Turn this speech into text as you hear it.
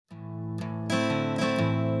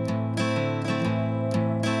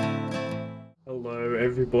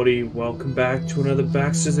everybody, welcome back to another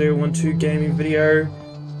Baxter012 gaming video.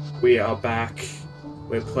 We are back.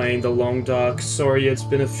 We're playing The Long Dark. Sorry it's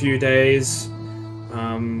been a few days.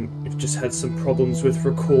 We've just had some problems with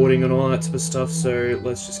recording and all that type of stuff, so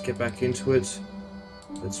let's just get back into it.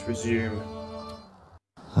 Let's resume.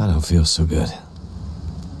 I don't feel so good.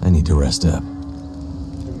 I need to rest up.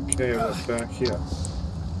 Okay, we're back here.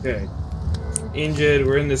 Okay. Injured,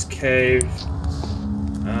 we're in this cave.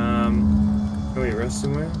 Can we rest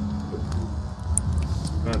somewhere?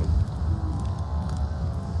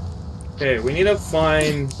 Okay, we need to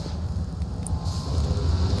find...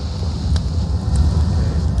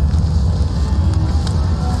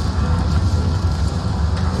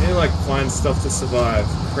 We need to, like, find stuff to survive.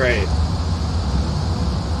 Crate.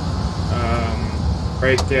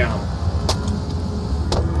 Break down.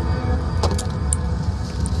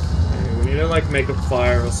 Okay, we need to, like, make a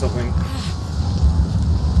fire or something.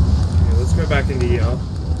 Let's go back into here.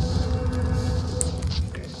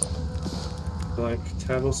 Okay. Like,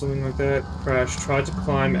 tab or something like that. Crash. Tried to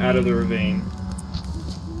climb out of the ravine.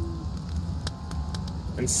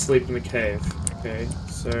 And sleep in the cave. Okay,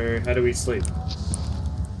 so how do we sleep?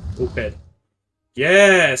 Oh, bed.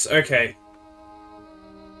 Yes! Okay.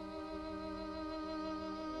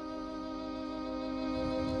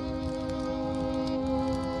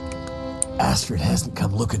 Astrid hasn't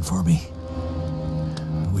come looking for me.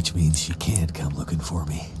 Which means she can't come looking for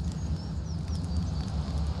me.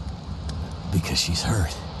 Because she's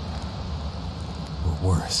hurt. Or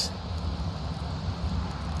worse.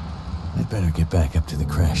 I'd better get back up to the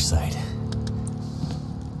crash site.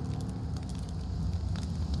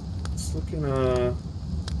 It's looking, do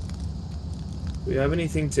we have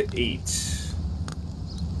anything to eat?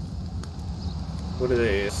 What are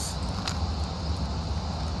these?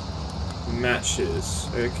 Matches.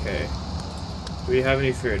 Okay. Do we have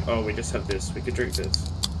any food? Oh, we just have this. We could drink this.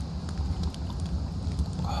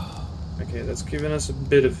 Okay, that's giving us a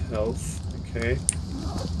bit of health. Okay.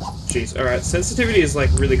 Jeez. Alright, sensitivity is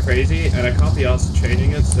like really crazy, and I can't be asked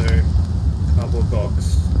changing it, so... Cardboard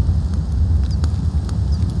box.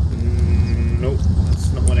 Nope,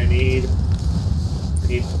 that's not what I need. I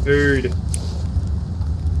need food.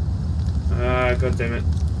 Ah, god damn it.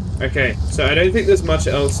 Okay, so I don't think there's much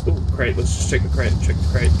else. Oh, crate. Let's just check the crate. Check the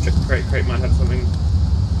crate. Check the crate. Crate might have something.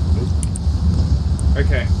 Ooh.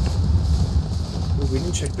 Okay. Oh, we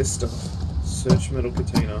didn't check this stuff. Search metal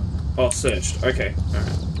container. Oh, searched. Okay.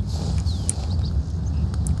 Alright.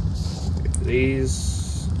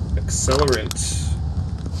 These. Accelerant.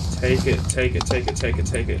 Take it. Take it. Take it. Take it.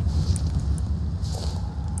 Take it.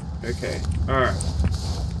 Okay. Alright.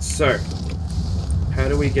 So. How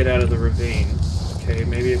do we get out of the ravine? Okay,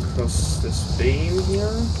 maybe across this beam here?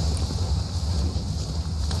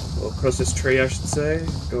 Or across this tree, I should say.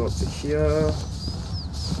 Go up to here.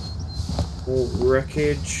 More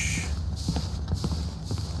wreckage.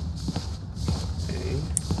 Okay.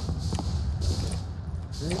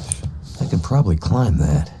 Right. I could probably climb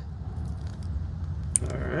that.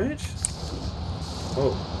 Alright.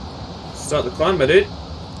 Oh. Start the climb, dude.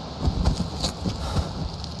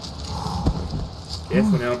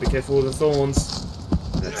 Careful now, be careful with the thorns.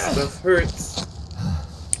 That stuff hurts.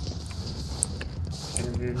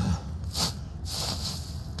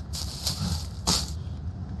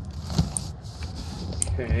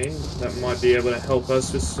 Okay, that might be able to help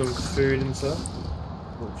us with some food and stuff.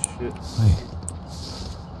 Oh shit. Wait.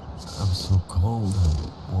 I'm so cold,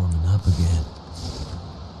 I'm warming up again.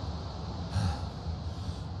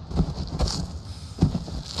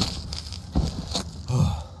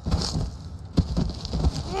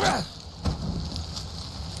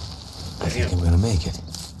 I think I'm gonna make it.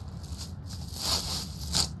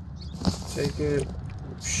 Take it.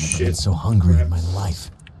 Oh, shit. I've been so hungry in my life.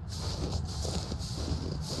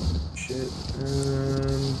 Shit.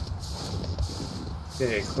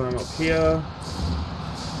 Okay, climb up here.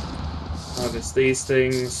 Harvest these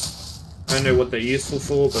things. I don't know what they're useful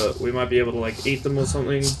for, but we might be able to like eat them or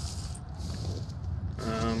something.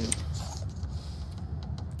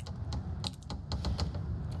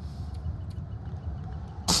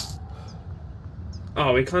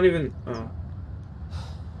 Oh, we can't even... Oh.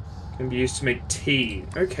 Can be used to make tea.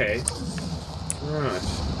 Okay. Right.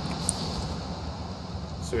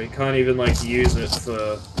 So we can't even, like, use it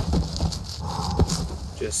for...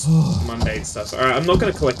 just mundane stuff. Alright, I'm not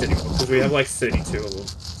gonna collect anymore, because we have, like, 32 of them,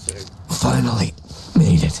 so... Finally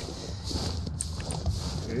made it.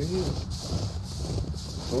 Okay.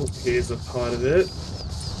 Oh, here's a part of it.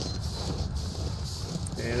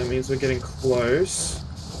 Okay, that means we're getting close.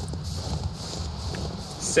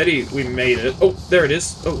 Steady, we made it. Oh, there it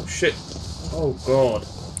is. Oh, shit. Oh, God.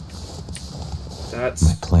 That's...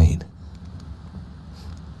 My plane.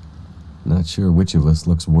 Not sure which of us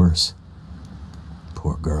looks worse.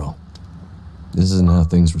 Poor girl. This isn't how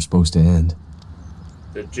things were supposed to end.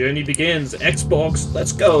 The journey begins. Xbox,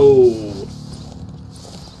 let's go!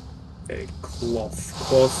 Okay, cloth.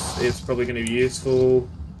 Cloth, it's probably going to be useful.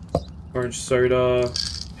 Orange soda,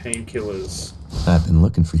 painkillers. I've been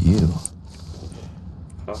looking for you.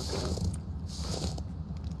 Parker.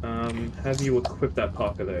 Have you equipped that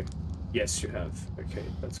Parker though? Yes, you have. Okay,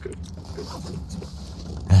 that's good. That's good. That's good.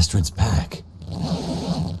 Astrid's pack.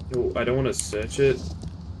 No, I don't want to search it.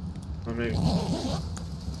 I mean,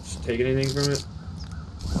 just take anything from it.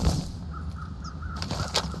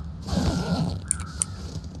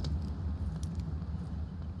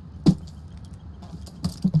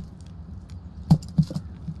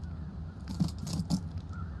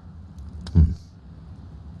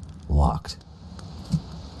 Locked.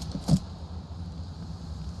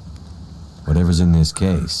 Whatever's in this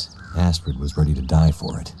case, Astrid was ready to die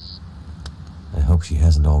for it. I hope she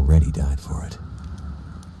hasn't already died for it.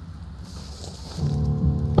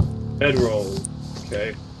 Bedroll.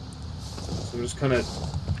 Okay. So I'm just kind of...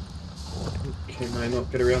 Can I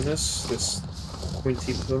not get around this? This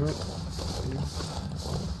pointy plummet?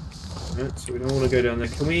 Alright, so we don't want to go down there.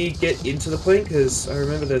 Can we get into the plane? Because I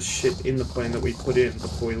remember there's shit in the plane that we put in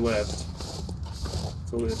before we left.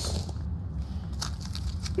 What's all this?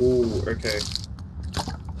 Ooh, okay.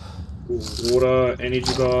 Ooh, water,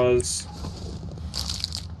 energy bars.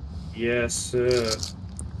 Yes, sir.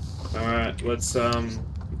 Alright, let's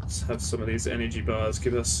have some of these energy bars.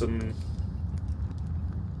 Give us some...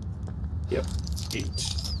 Yep, eat.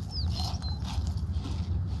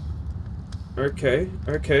 Okay,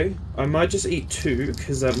 okay. I might just eat 2,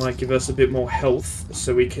 because that might give us a bit more health,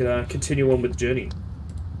 so we can continue on with the journey.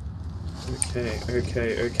 Okay,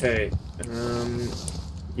 okay, okay.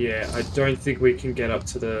 Yeah, I don't think we can get up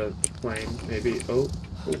to the plane, maybe. Oh,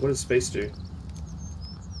 what does space do?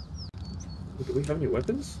 Do we have any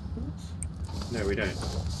weapons? No, we don't.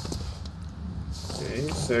 Okay,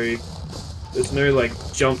 so there's no, like,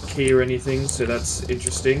 jump key or anything, so that's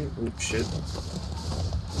interesting. Oh, shit.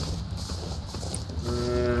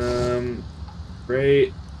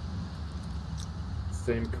 Great.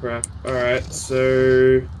 Same crap. Alright,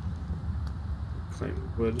 so... Claim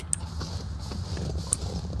wood.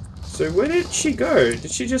 So where did she go?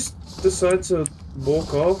 Did she just decide to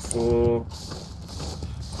walk off, or...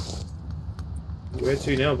 Where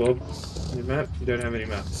to now, Bob? Any map? You don't have any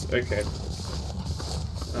maps. Okay.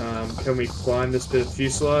 Can we climb this bit of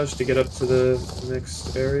fuselage to get up to the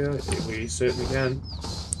next area? Yeah, we certainly can.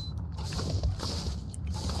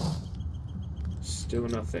 Still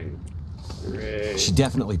nothing. Great. She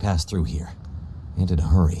definitely passed through here. And in a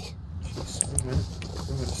hurry. Jeez, alright.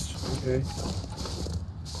 Christ. Okay.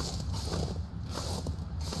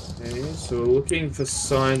 Okay, so we're looking for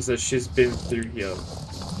signs that she's been through here.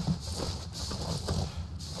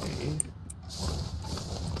 Okay.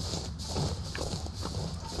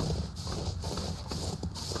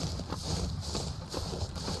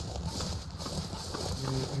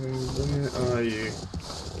 Where are you?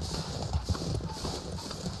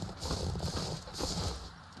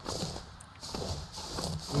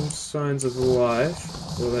 No signs of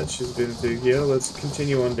life, or that she's been through here. Let's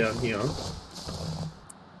continue on down here.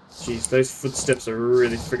 Jeez, those footsteps are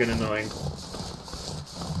really friggin' annoying.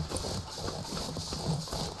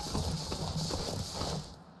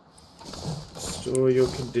 Restore your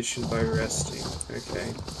condition by resting.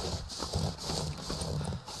 Okay.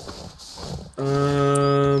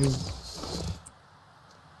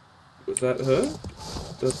 Was that her?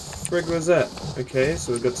 The frig was that? Okay,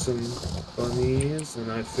 so we've got some bunnies,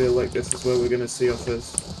 and I feel like this is where we're gonna see our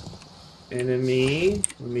first enemy.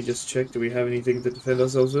 Let me just check, do we have anything to defend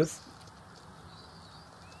ourselves with?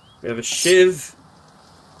 We have a shiv.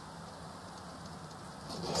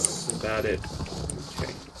 That's about it.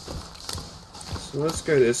 Okay. So let's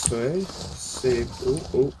go this way. Let's see.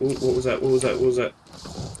 Oh, what was that? What was that? What was that?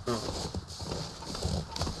 Oh.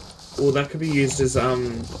 Oh, that could be used as,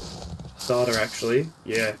 data, actually.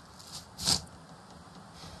 Yeah.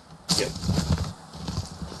 Yep.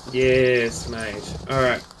 Yes, mate.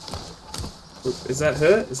 Alright. Is that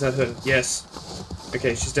her? Is that her? Yes.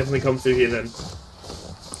 Okay, she's definitely come through here then.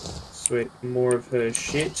 Sweet. More of her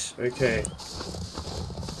shit. Okay.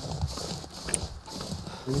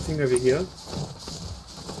 Anything over here?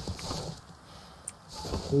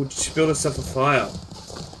 Oh, did she build herself a fire?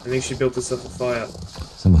 I think she built herself a fire.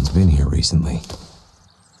 Someone's been here recently.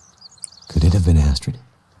 Could it have been Astrid?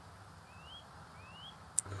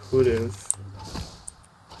 Could have.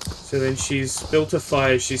 So then she's built a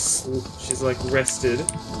fire, she's like rested.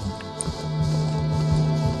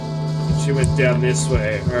 She went down this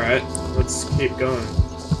way. Alright, let's keep going.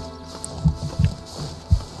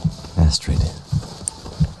 Astrid,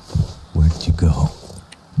 where did you go?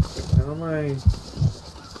 How am I...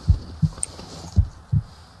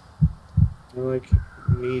 I, like,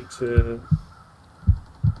 need to...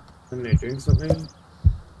 I don't know, doing something?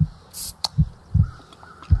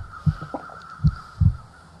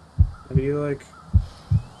 How do you, like...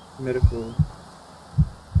 medical...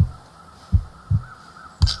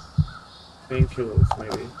 painkillers,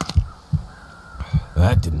 maybe?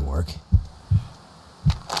 That didn't work.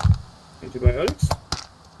 Antibiotics?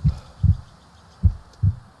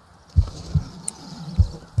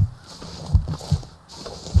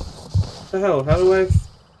 What the hell? How do I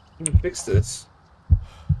fix this?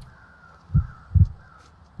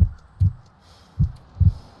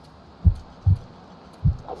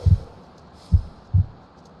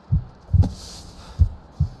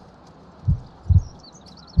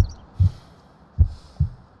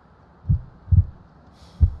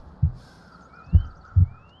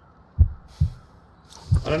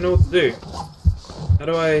 I don't know what to do. How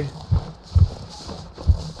do I...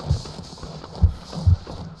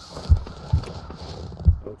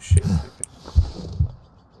 Oh shit, okay.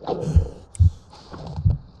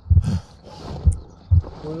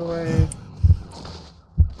 What do I...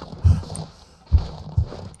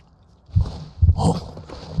 Oh,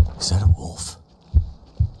 is that a wolf?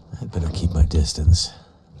 I'd better keep my distance.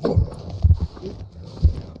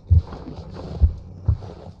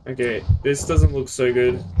 Okay, this doesn't look so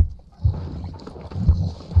good.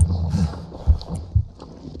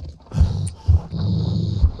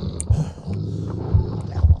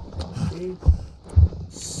 Okay.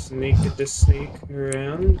 Sneak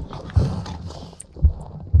around.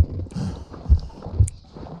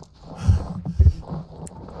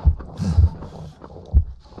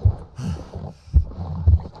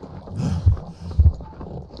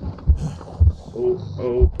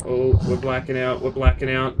 Oh, we're blacking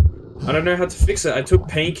out, I don't know how to fix it. I took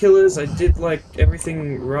painkillers, I did, like,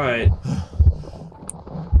 everything right.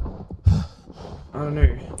 I don't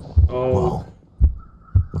know. Oh. Whoa.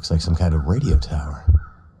 Looks like some kind of radio tower.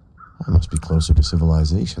 I must be closer to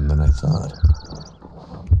civilization than I thought.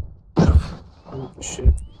 Oh,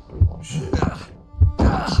 shit. Oh, shit.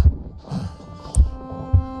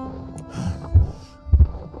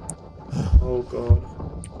 Oh, God.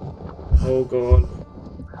 Oh, God.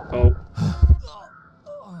 Oh.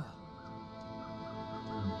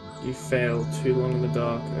 You failed. Too long in the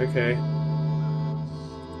dark. Okay.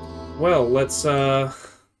 Well, let's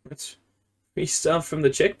restart from the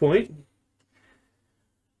checkpoint.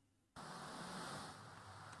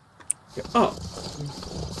 Oh.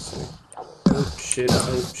 Oh shit.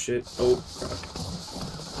 Oh shit. Oh crap.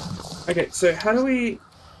 Okay, so how do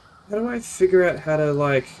I figure out how to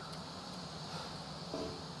like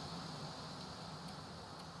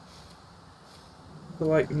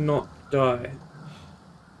not die?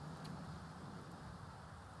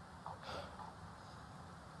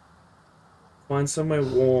 Find somewhere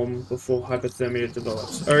warm before hypothermia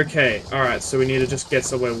develops. Okay, alright, so we need to just get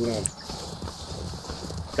somewhere warm.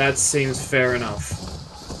 That seems fair enough.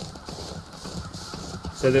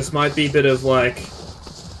 So this might be a bit of like,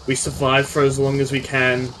 we survive for as long as we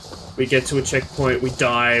can, we get to a checkpoint, we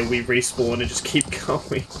die, we respawn, and just keep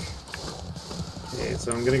going. Okay,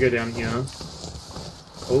 so I'm gonna go down here.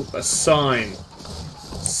 Oh, a sign.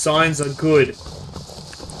 Signs are good.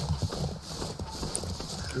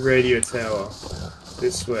 Radio tower.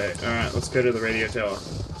 This way. Alright, let's go to the radio tower.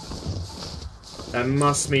 That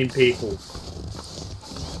must mean people.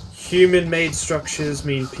 Human-made structures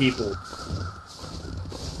mean people.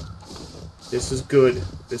 This is good.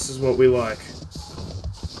 This is what we like.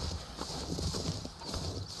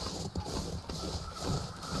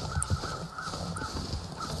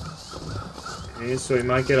 Okay, so we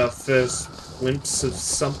might get our first glimpse of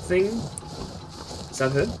something. Is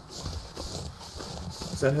that her?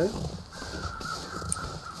 Is that her?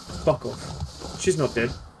 Fuck off. She's not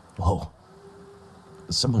dead. Whoa.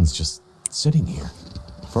 Someone's just sitting here.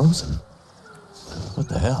 Frozen. What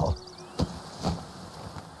the hell?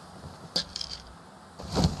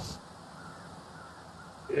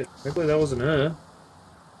 Yeah, hopefully that wasn't her.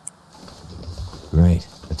 Great.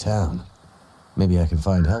 A town. Maybe I can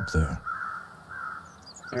find help there.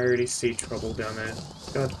 I already see trouble down there.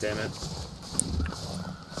 God damn it.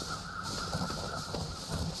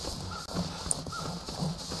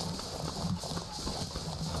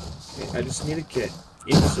 Okay, I just need to get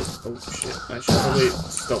into... Oh shit, I should probably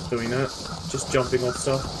stop doing that. Just jumping off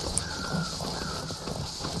stuff.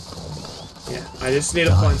 Yeah, I just need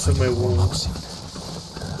to find somewhere warm.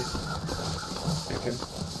 Okay.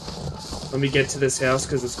 Let me get to this house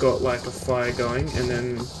because it's got like a fire going, and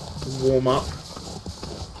then warm up.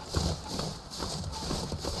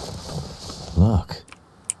 Look.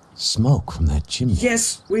 Smoke from that chimney.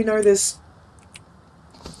 Yes, we know this.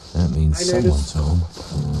 That means someone's home.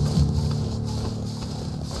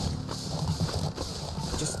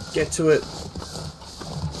 Just get to it.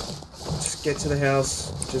 Just get to the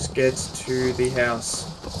house. Just get to the house.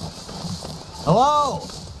 Hello?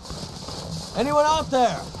 Anyone out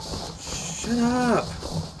there? Shut up.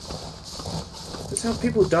 That's how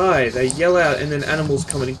people die. They yell out and then animals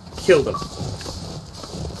come and kill them.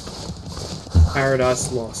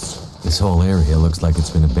 Paradise Lost. This whole area looks like it's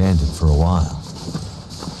been abandoned for a while.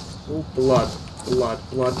 Oh, blood. Blood,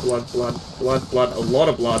 blood, blood, blood, blood, blood. A lot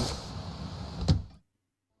of blood.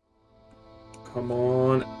 Come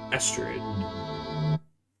on, Astrid.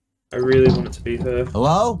 I really want it to be her.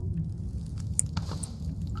 Hello?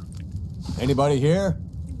 Anybody here?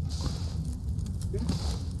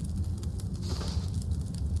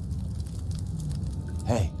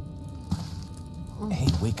 Hey. Hey,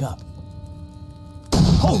 wake up.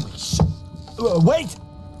 Holy shit! Wait!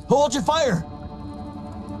 Hold your fire!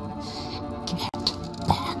 Get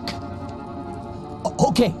back.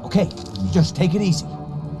 Okay. Just take it easy.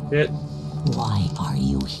 Hit. Why are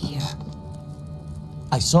you here?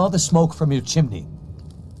 I saw the smoke from your chimney.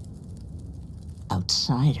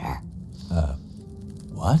 Outsider.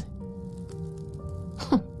 What?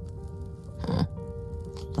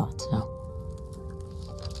 Thought so.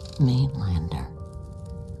 Mainlander.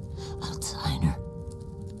 Outsider.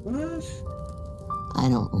 What? I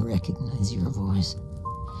don't recognize your voice.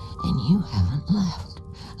 And you haven't left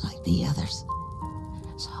like the others.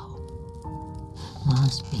 So,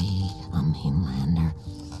 must be a mainlander.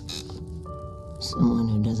 Someone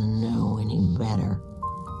who doesn't know any better.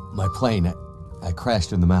 My plane, I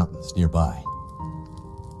crashed in the mountains nearby.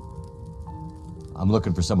 I'm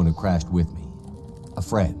looking for someone who crashed with me. A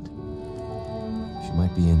friend. She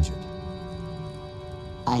might be injured.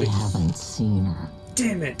 I haven't seen her.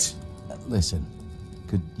 Damn it. Listen,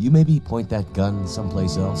 could you maybe point that gun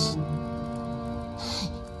someplace else?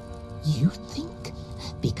 You think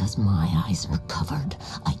because my eyes are covered,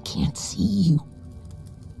 I can't see you?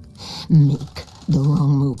 Make the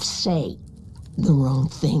wrong move, say the wrong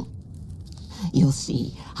thing. You'll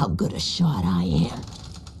see how good a shot I am.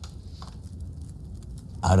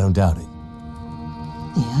 I don't doubt it.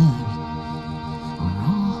 The others are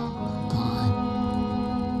all gone.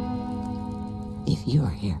 If you're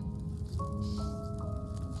here,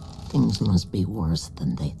 things must be worse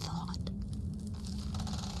than they thought.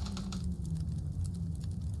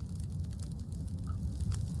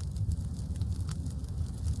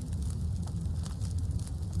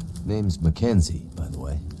 Name's Mackenzie, by the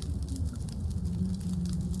way.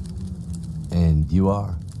 And you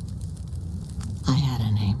are? I had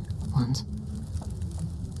a name once,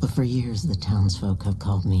 but for years the townsfolk have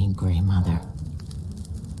called me Grey Mother.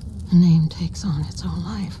 A name takes on its own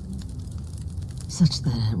life, such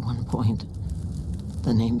that at one point,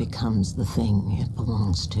 the name becomes the thing it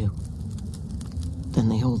belongs to. Then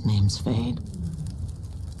the old names fade,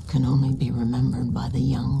 can only be remembered by the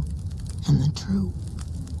young and the true.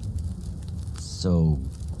 So,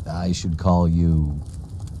 I should call you...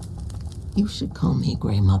 You should call me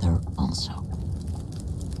Grey Mother also.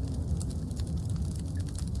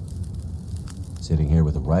 Sitting here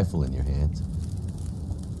with a rifle in your hands.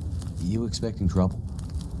 You expecting trouble?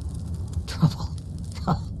 Trouble.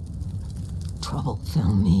 Trouble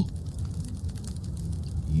found me.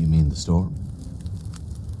 You mean the storm?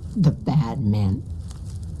 The bad men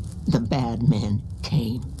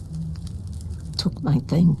came. Took my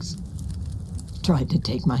things. Tried to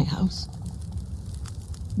take my house.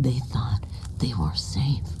 They thought they were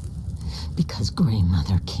safe because Grey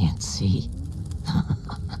Mother can't see.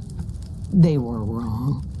 They were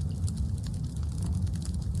wrong.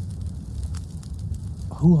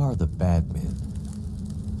 Who are the bad men?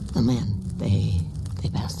 The men, they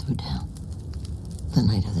passed through town. The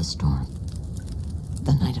night of the storm.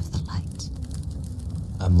 The night of the lights.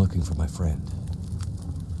 I'm looking for my friend.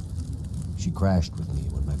 She crashed with me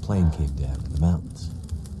when my plane came down in the mountains.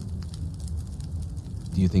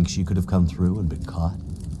 Do you think she could have come through and been caught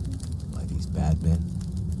by these bad men?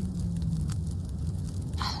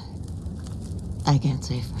 I can't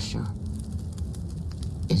say for sure.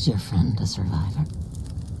 Is your friend a survivor?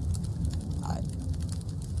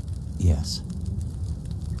 Yes.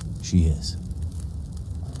 She is.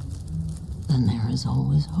 Then there is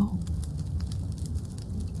always hope.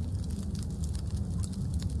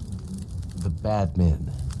 The bad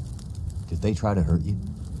men. Did they try to hurt you?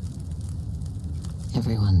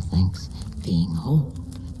 Everyone thinks being old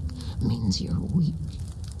means you're weak.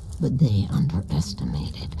 But they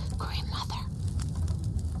underestimated Grey Mother.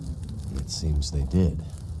 It seems they did.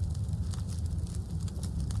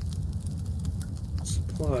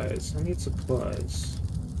 Supplies. I need supplies.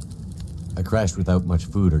 I crashed without much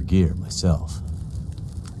food or gear myself.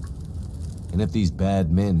 And if these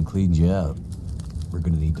bad men cleaned you out, we're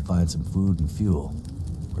gonna need to find some food and fuel,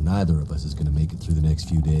 or neither of us is gonna make it through the next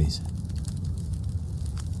few days.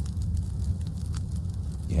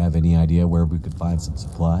 You have any idea where we could find some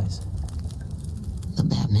supplies? The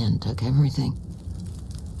bad men took everything.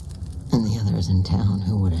 And the others in town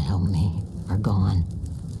who would have helped me are gone.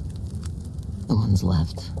 The ones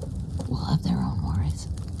left will have their own worries.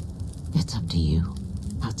 It's up to you,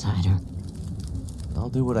 outsider. I'll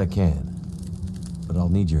do what I can, but I'll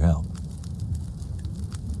need your help.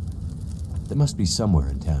 There must be somewhere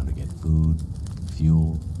in town to get food,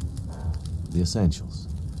 fuel, the essentials.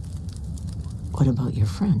 What about your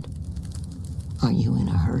friend? Are you in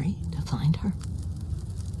a hurry to find her?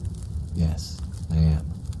 Yes, I am.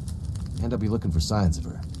 And I'll be looking for signs of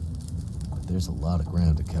her. But there's a lot of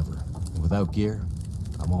ground to cover, and without gear,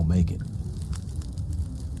 I won't make it.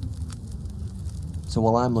 So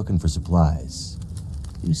while I'm looking for supplies,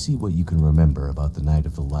 you see what you can remember about the Night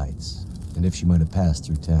of the Lights, and if she might have passed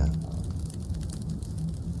through town.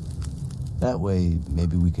 That way,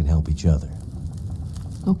 maybe we can help each other.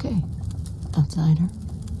 Okay, outsider.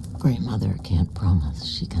 Grey Mother can't promise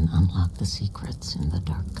she can unlock the secrets in the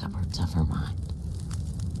dark cupboards of her mind.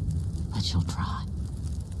 But she'll try.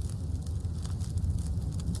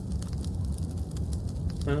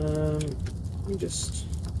 Let me just...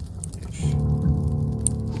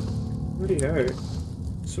 Rightio.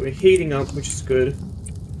 So we're heating up, which is good.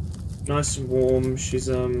 Nice and warm. She's,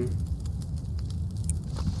 Damn.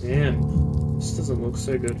 This doesn't look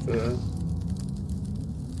so good for her.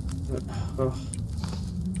 Oh.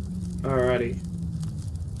 Alrighty.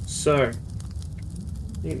 So, I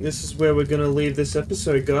think this is where we're going to leave this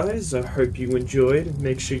episode, guys. I hope you enjoyed.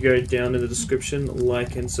 Make sure you go down in the description,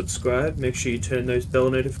 like and subscribe. Make sure you turn those bell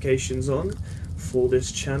notifications on for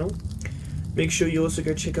this channel. Make sure you also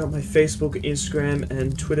go check out my Facebook, Instagram,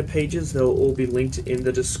 and Twitter pages. They'll all be linked in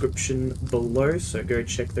the description below, so go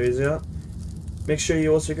check those out. Make sure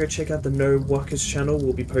you also go check out the No Wuckers channel.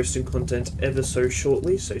 We'll be posting content ever so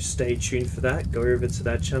shortly, so stay tuned for that. Go over to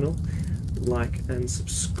that channel, like and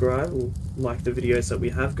subscribe. Like the videos that we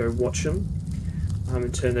have, go watch them,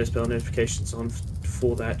 and turn those bell notifications on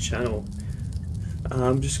for that channel.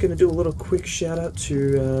 I'm just going to do a little quick shout out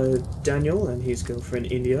to Daniel and his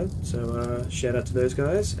girlfriend India, so shout out to those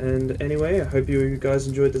guys. And anyway, I hope you guys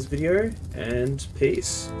enjoyed this video, and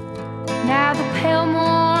peace. Now the pale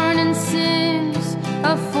morning sings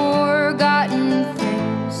of forgotten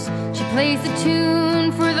things. She plays the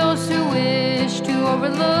tune for those who wish to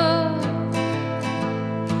overlook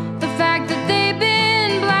the fact that they've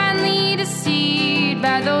been blindly deceived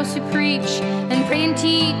by those who preach and pray and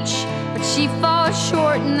teach. But she falls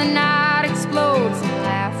short and the night explodes in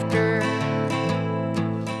laughter.